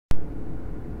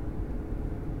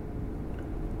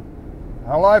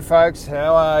Hello folks,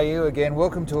 how are you again?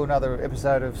 Welcome to another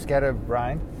episode of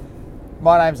Scatterbrained.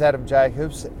 My name's Adam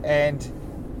Jacobs and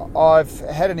I've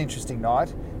had an interesting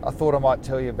night. I thought I might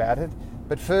tell you about it.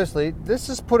 But firstly, let's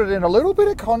just put it in a little bit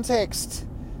of context.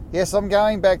 Yes, I'm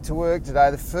going back to work today,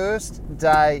 the first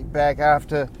day back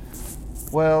after,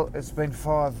 well, it's been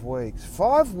 5 weeks.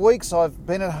 5 weeks I've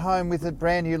been at home with a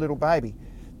brand new little baby.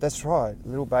 That's right, the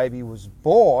little baby was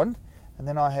born and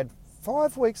then I had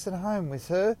 5 weeks at home with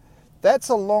her. That's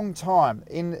a long time.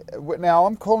 Now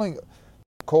I'm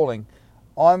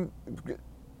I'm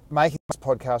making this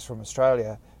podcast from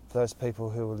Australia for those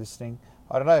people who are listening.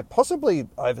 I don't know, possibly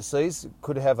overseas,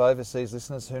 could have overseas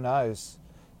listeners, who knows.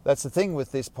 That's the thing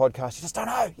with this podcast, you just don't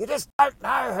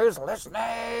know who's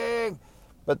listening.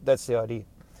 But that's the idea.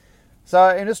 So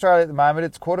in Australia at the moment,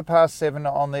 it's 7:15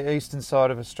 on the eastern side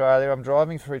of Australia. I'm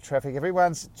driving through traffic.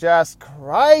 Everyone's just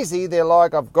crazy. They're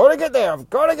like, I've got to get there.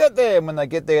 And when they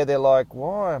get there, they're like,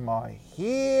 why am I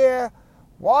here?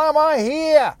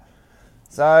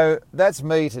 So that's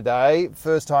me today.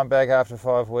 First time back after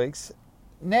 5 weeks.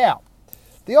 Now,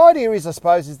 the idea is, I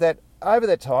suppose, is that over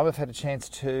that time, I've had a chance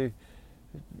to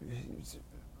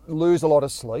lose a lot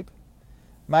of sleep,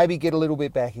 maybe get a little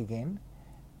bit back again,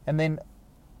 and then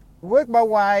work my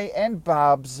way, and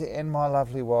Bubs and my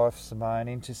lovely wife Simone,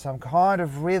 into some kind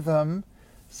of rhythm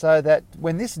so that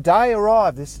when this day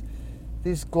arrived,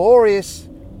 this glorious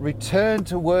return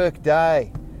to work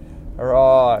day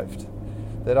arrived,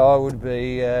 that I would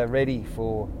be ready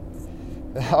for.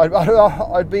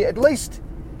 I'd be at least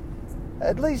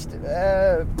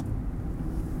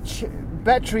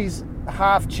batteries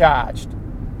half charged.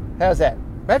 How's that?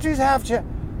 Batteries half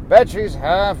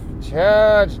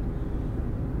charged.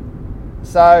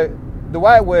 So the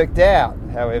way it worked out,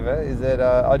 however, is that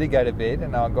I did go to bed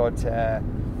and I got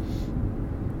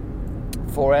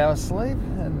 4 hours sleep,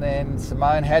 and then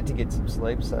Simone had to get some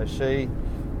sleep, so she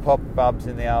popped Bubs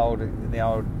in the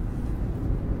old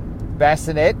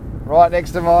bassinet right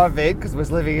next to my bed, because we're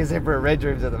living in separate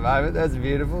bedrooms at the moment. That's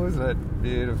beautiful, isn't it?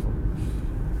 Beautiful.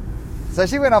 So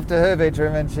she went off to her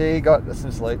bedroom and she got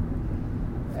some sleep,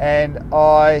 and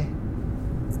I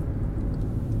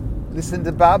listened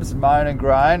to Bubs moan and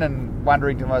groan and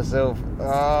wondering to myself,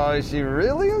 oh, is she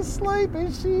really asleep?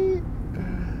 Is she?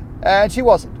 And she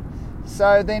wasn't.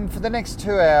 So then for the next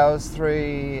 3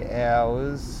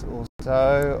 hours or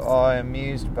so, I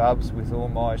amused Bubs with all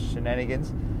my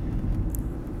shenanigans,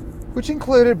 which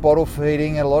included bottle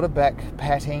feeding, a lot of back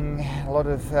patting, a lot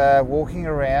of walking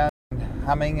around,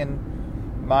 humming and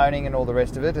moaning and all the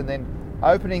rest of it, and then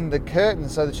opening the curtain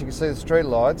so that she could see the street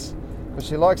lights, because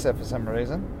she likes that for some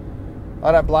reason.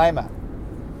 I don't blame her.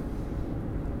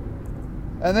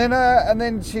 And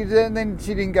then she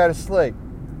didn't go to sleep.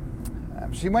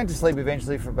 She went to sleep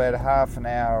eventually for about half an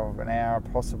hour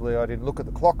possibly. I didn't look at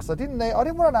the clocks. I didn't want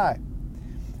to know.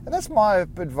 And that's my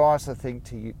advice, I think,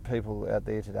 to you people out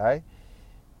there today,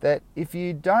 that if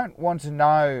you don't want to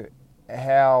know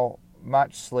how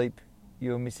much sleep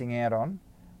you're missing out on,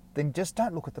 then just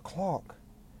don't look at the clock.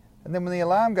 And then when the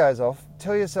alarm goes off,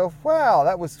 tell yourself, wow,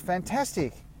 that was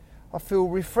fantastic. I feel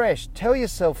refreshed. Tell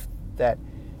yourself that.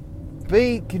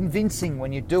 Be convincing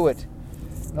when you do it.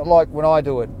 Not like when I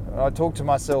do it. When I talk to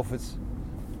myself, it's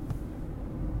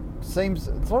a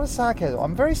lot of sarcasm.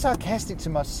 I'm very sarcastic to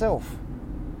myself.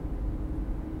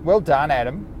 Well done,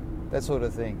 Adam. That sort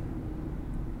of thing.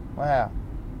 Wow.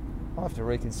 I'll have to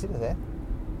reconsider that.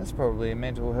 That's probably a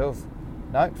mental health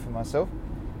note for myself.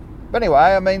 But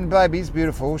anyway, I mean, baby's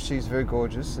beautiful. She's very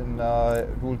gorgeous, and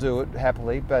we'll do it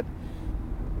happily. But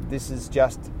this is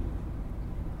just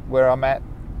where I'm at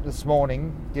this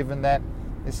morning, given that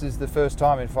this is the first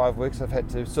time in 5 weeks I've had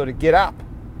to sort of get up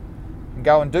and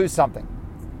go and do something.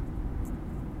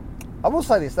 I will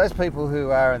say this, those people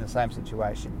who are in the same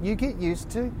situation, you get used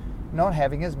to not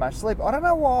having as much sleep. I don't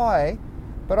know why,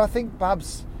 but I think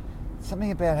Bubs,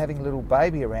 something about having a little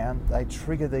baby around, they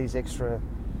trigger these extra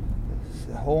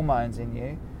hormones in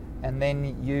you, and then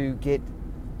you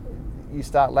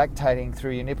start lactating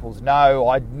through your nipples.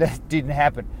 No, that didn't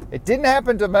happen. It didn't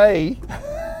happen to me.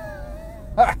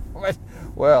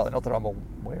 Well, not that I'm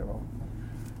aware of.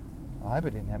 I hope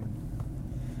it didn't happen.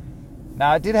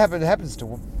 No, it did happen. It happens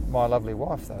to my lovely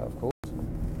wife, though, of course.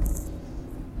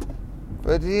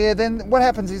 But yeah, then what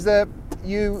happens is that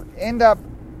you end up,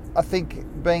 I think,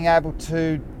 being able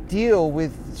to deal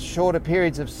with shorter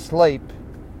periods of sleep.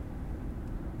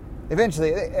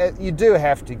 Eventually, you do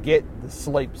have to get the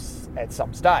sleeps at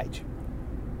some stage.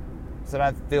 So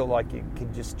don't feel like you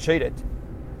can just cheat it.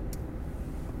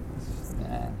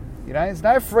 You know, there's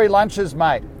no free lunches,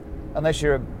 mate, unless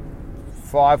you're a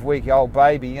 5-week-old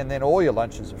baby, and then all your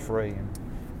lunches are free. And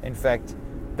In fact,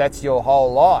 that's your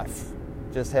whole life,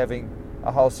 just having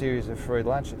a whole series of free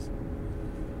lunches.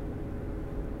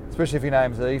 Especially if your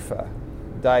name's Aoife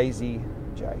Daisy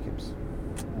Jacobs.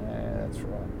 Yeah, that's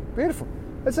right. Beautiful.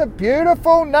 It's a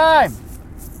beautiful name.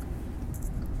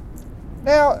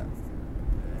 Now,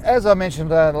 as I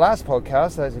mentioned in the last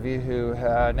podcast, those of you who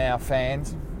are now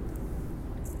fans,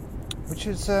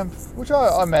 which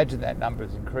I imagine that number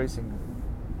is increasing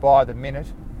by the minute.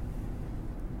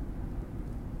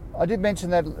 I did mention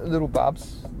that little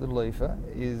Bubs, little Aoife,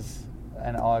 is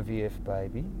an IVF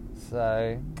baby.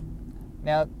 So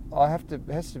now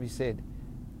it has to be said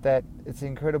that it's an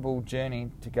incredible journey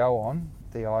to go on,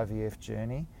 the IVF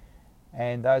journey.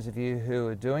 And those of you who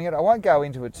are doing it, I won't go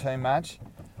into it too much,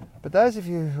 but those of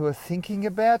you who are thinking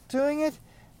about doing it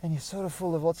and you're sort of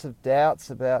full of lots of doubts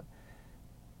about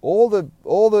all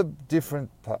the different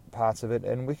parts of it,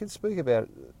 and we can speak about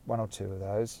one or two of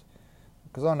those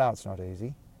because I know it's not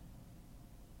easy.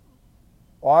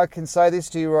 I can say this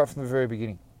to you right from the very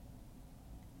beginning.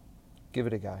 Give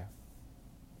it a go.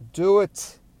 Do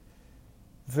it.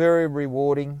 Very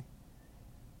rewarding.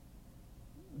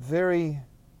 Very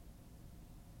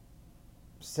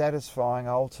satisfying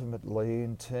ultimately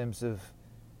in terms of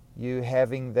you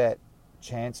having that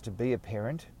chance to be a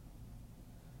parent.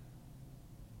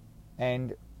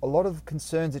 And a lot of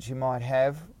concerns that you might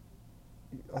have,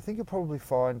 I think you'll probably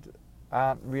find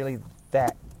aren't really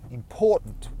that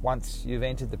important once you've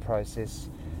entered the process,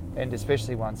 and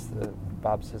especially once the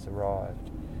Bubs has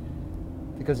arrived.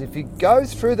 Because if you go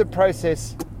through the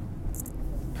process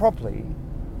properly,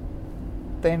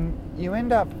 then you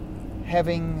end up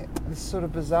having this sort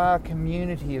of bizarre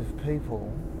community of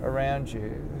people around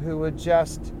you who are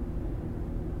just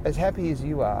as happy as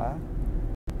you are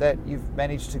that you've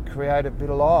managed to create a bit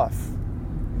of life.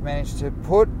 You've managed to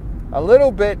put a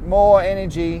little bit more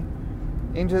energy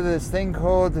into this thing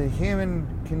called the human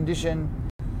condition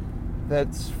that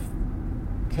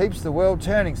keeps the world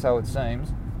turning, so it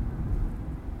seems.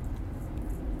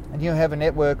 And you have a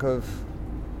network of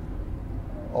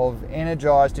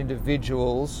energized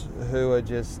individuals who are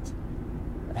just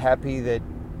happy that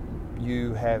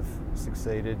you have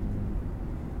succeeded.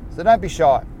 So don't be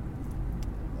shy.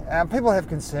 People have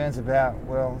concerns about,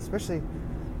 well, especially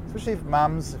if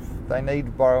mums, if they need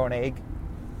to borrow an egg.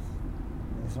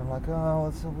 It's sort of like,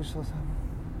 oh,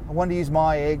 I want to use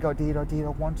my egg. I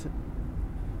want it.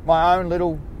 My own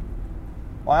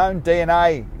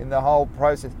DNA in the whole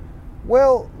process.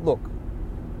 Well, look,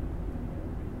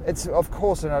 it's of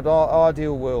course an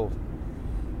ideal world.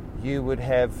 You would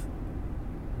have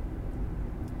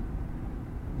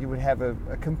a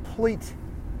complete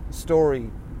story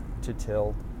to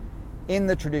tell in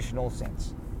the traditional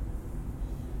sense.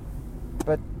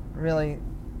 But really,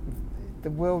 the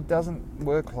world doesn't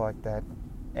work like that,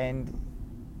 and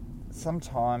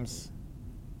sometimes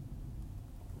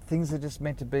things are just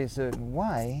meant to be a certain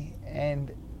way,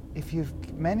 and if you've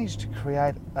managed to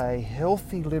create a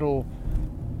healthy little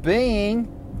being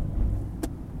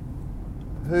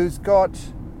who's got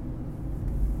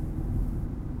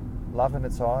love in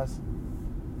its eyes,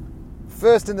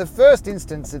 in the first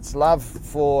instance, it's love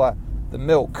for the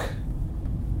milk.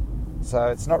 So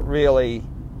it's not really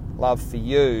love for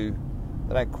you.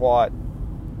 They don't quite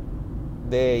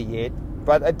there yet.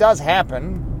 But it does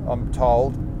happen, I'm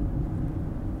told.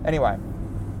 Anyway,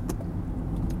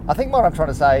 I think what I'm trying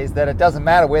to say is that it doesn't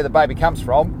matter where the baby comes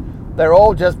from. They're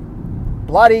all just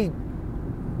bloody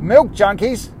milk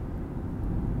junkies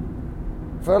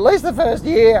for at least the first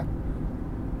year.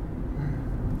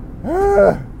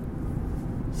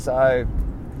 So,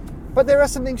 but there are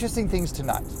some interesting things to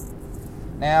note.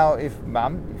 Now, if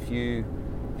you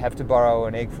have to borrow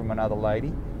an egg from another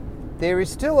lady, there is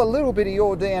still a little bit of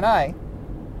your DNA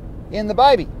in the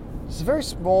baby. It's a very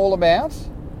small amount,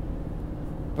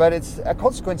 but it's a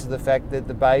consequence of the fact that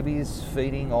the baby is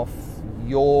feeding off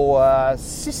your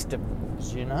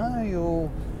systems, your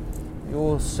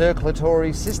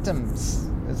circulatory systems.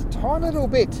 There's a tiny little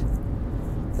bit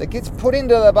that gets put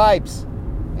into the bubs.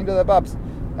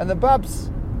 And the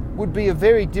bubs would be a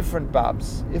very different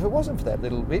bubs if it wasn't for that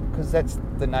little bit, because that's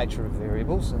the nature of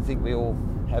variables, and I think we all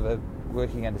have a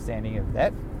working understanding of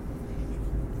that.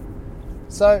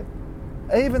 So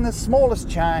even the smallest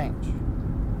change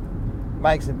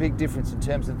makes a big difference in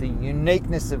terms of the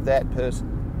uniqueness of that person.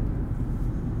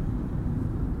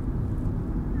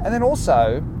 And then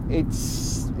also, it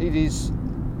is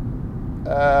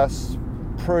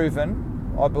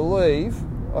proven, I believe,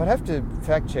 I'd have to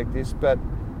fact check this, but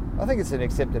I think it's an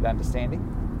accepted understanding,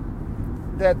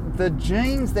 that the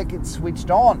genes that get switched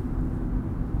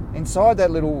on inside that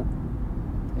little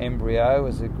embryo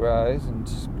as it grows and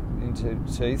into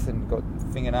teeth and got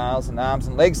fingernails and arms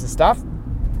and legs and stuff,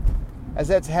 as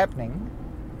that's happening,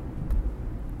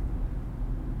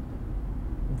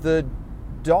 the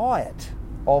diet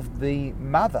of the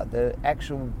mother, the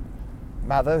actual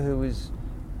mother who is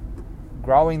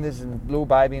growing this little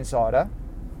baby inside her,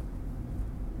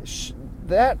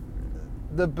 that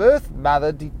the birth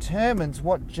mother determines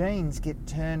what genes get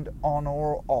turned on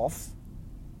or off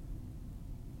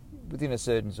within a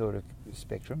certain sort of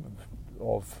spectrum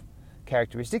of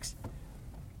characteristics.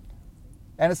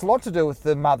 And it's a lot to do with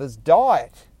the mother's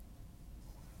diet.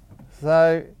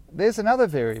 So there's another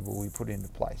variable we put into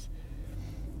place.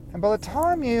 And by the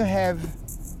time you have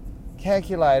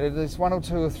calculated there's 1 or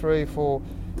 2 or 3 or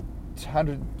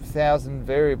 400,000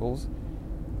 variables,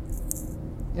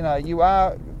 you know, you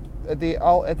are at the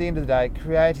end of the day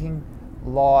creating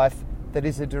life that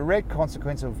is a direct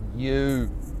consequence of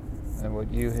you and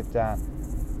what you have done.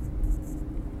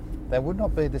 They would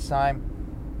not be the same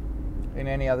in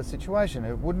any other situation.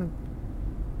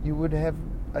 You would have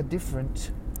a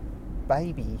different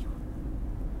baby.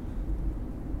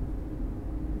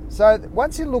 So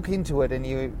once you look into it,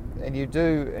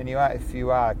 if you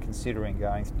are considering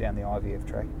going down the IVF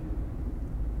track,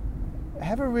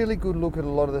 have a really good look at a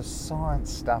lot of the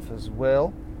science stuff as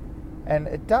well. And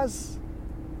it does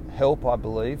help, I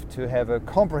believe, to have a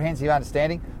comprehensive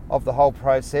understanding of the whole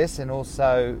process, and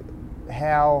also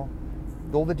how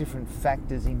all the different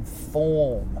factors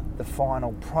inform the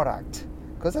final product.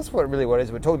 Because that's what it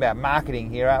is. We're talking about marketing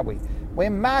here, aren't we? We're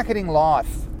marketing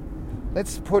life.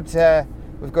 Let's put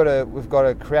we've got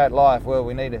to create life. Well,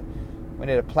 we need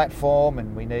a platform,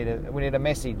 and we need a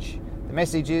message. The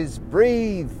message is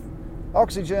breathe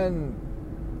oxygen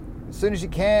as soon as you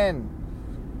can.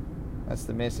 That's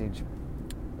the message.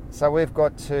 So we've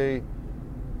got to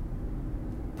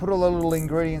put all the little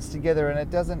ingredients together, and it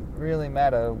doesn't really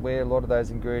matter where a lot of those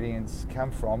ingredients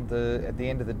come from. At the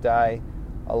end of the day,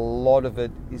 a lot of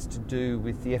it is to do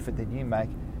with the effort that you make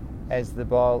as the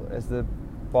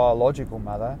biological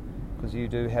mother, because you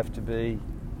do have to be,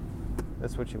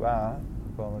 that's what you are,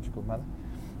 biological mother.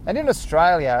 And in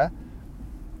Australia,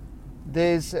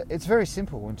 it's very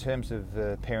simple in terms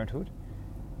of parenthood.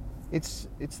 It's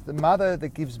the mother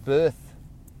that gives birth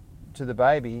to the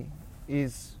baby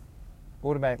is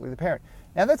automatically the parent.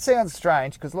 Now that sounds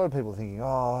strange, because a lot of people are thinking,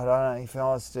 I don't know, if I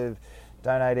was to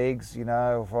donate eggs, if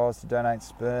I was to donate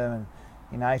sperm, and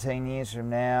in 18 years from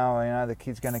now, the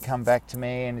kid's going to come back to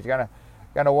me and he's going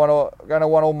to want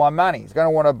all my money. He's going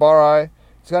to want to borrow.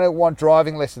 He's going to want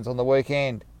driving lessons on the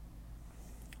weekend.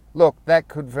 Look, that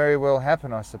could very well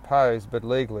happen, I suppose, but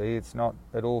legally it's not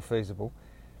at all feasible.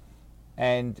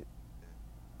 And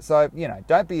so,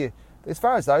 don't be, as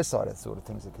far as those sort of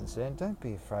things are concerned, don't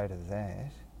be afraid of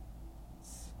that.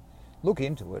 Look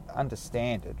into it,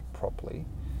 understand it properly,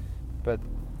 but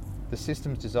the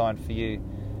system's designed for you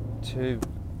to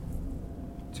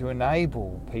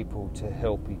enable people to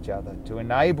help each other, to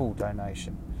enable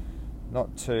donation,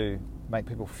 not to make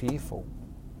people fearful.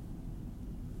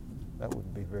 That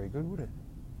wouldn't be very good, would it?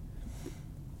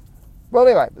 Well,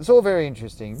 anyway, it's all very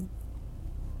interesting.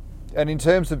 And in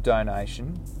terms of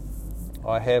donation,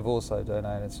 I have also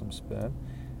donated some sperm,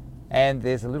 and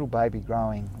there's a little baby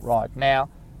growing right now.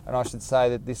 And I should say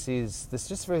that this just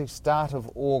the very start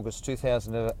of August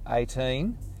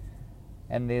 2018,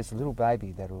 and there's a little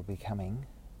baby that will be coming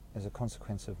as a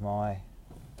consequence of my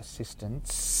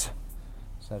assistance,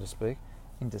 so to speak,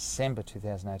 in December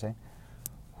 2018.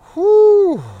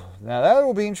 Whew! Now that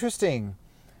will be interesting,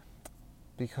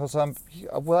 because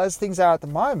as things are at the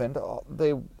moment,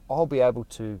 I'll be able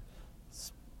to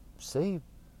see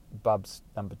Bubs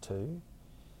number 2,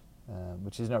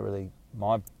 which is not really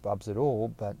my Bubs at all,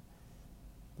 but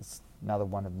it's another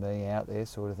one of me out there,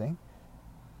 sort of thing.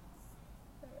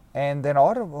 And then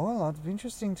it'd be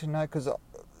interesting to know, because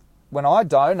when I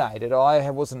donated, I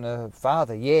wasn't a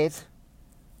father yet.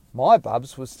 My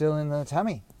Bubs was still in the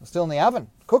tummy, still in the oven,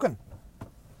 cooking.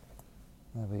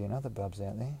 There'll be another Bubs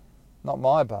out there. Not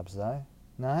my Bubs though,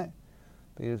 no.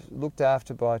 But he was looked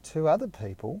after by 2 other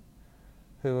people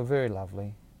who were very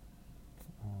lovely.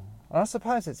 And I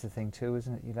suppose it's the thing too,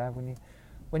 isn't it?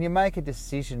 When you make a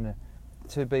decision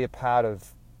to be a part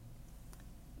of,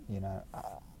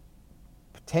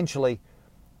 potentially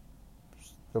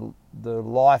the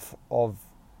life of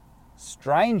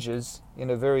strangers in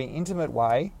a very intimate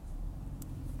way,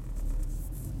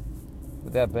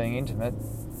 without being intimate,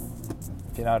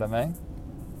 if you know what I mean.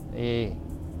 Yeah,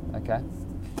 okay.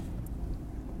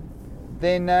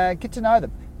 Then get to know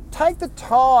them. Take the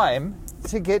time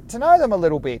to get to know them a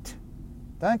little bit.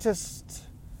 Don't just,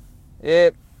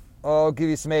 I'll give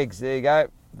you some eggs. There you go.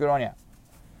 Good on you.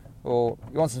 Or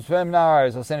you want some sperm? No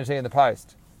worries, I'll send it to you in the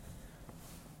post.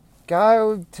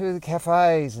 Go to the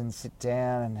cafes and sit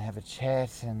down and have a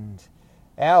chat. And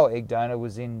our egg donor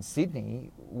was in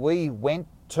Sydney. We went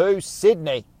to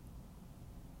Sydney.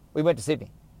 We went to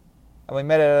Sydney. And we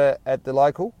met her at the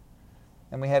local.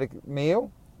 And we had a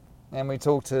meal. And we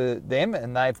talked to them.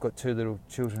 And they've got 2 little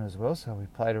children as well. So we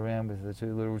played around with the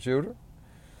 2 little children.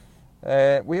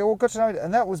 We all got to know it.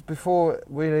 And that was before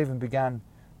we'd even begun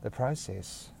the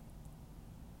process.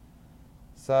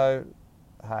 So,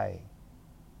 hey.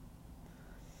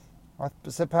 I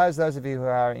suppose those of you who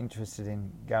are interested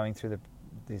in going through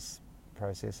this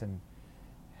process and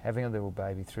having a little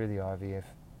baby through the IVF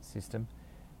system,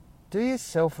 do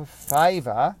yourself a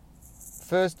favour.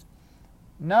 First,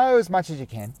 know as much as you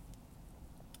can.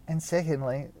 And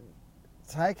secondly,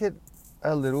 take it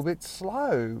a little bit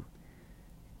slow.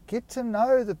 Get to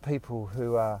know the people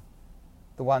who are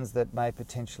the ones that may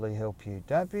potentially help you.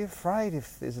 Don't be afraid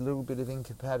if there's a little bit of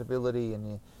incompatibility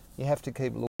and you have to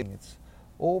keep looking. It's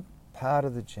all part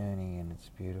of the journey and it's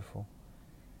beautiful.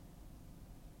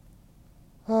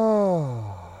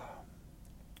 Oh,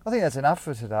 I think that's enough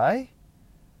for today.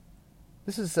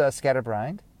 This is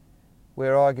Scatterbrained,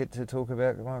 where I get to talk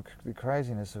about the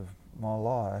craziness of my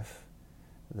life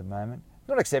at the moment.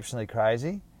 Not exceptionally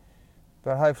crazy,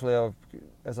 but hopefully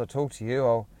as I talk to you,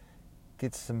 I'll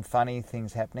get some funny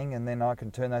things happening and then I can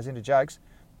turn those into jokes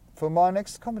for my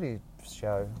next comedy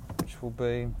show, which will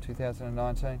be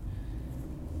 2019.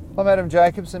 I'm Adam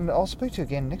Jacobs and I'll speak to you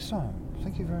again next time.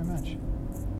 Thank you very much.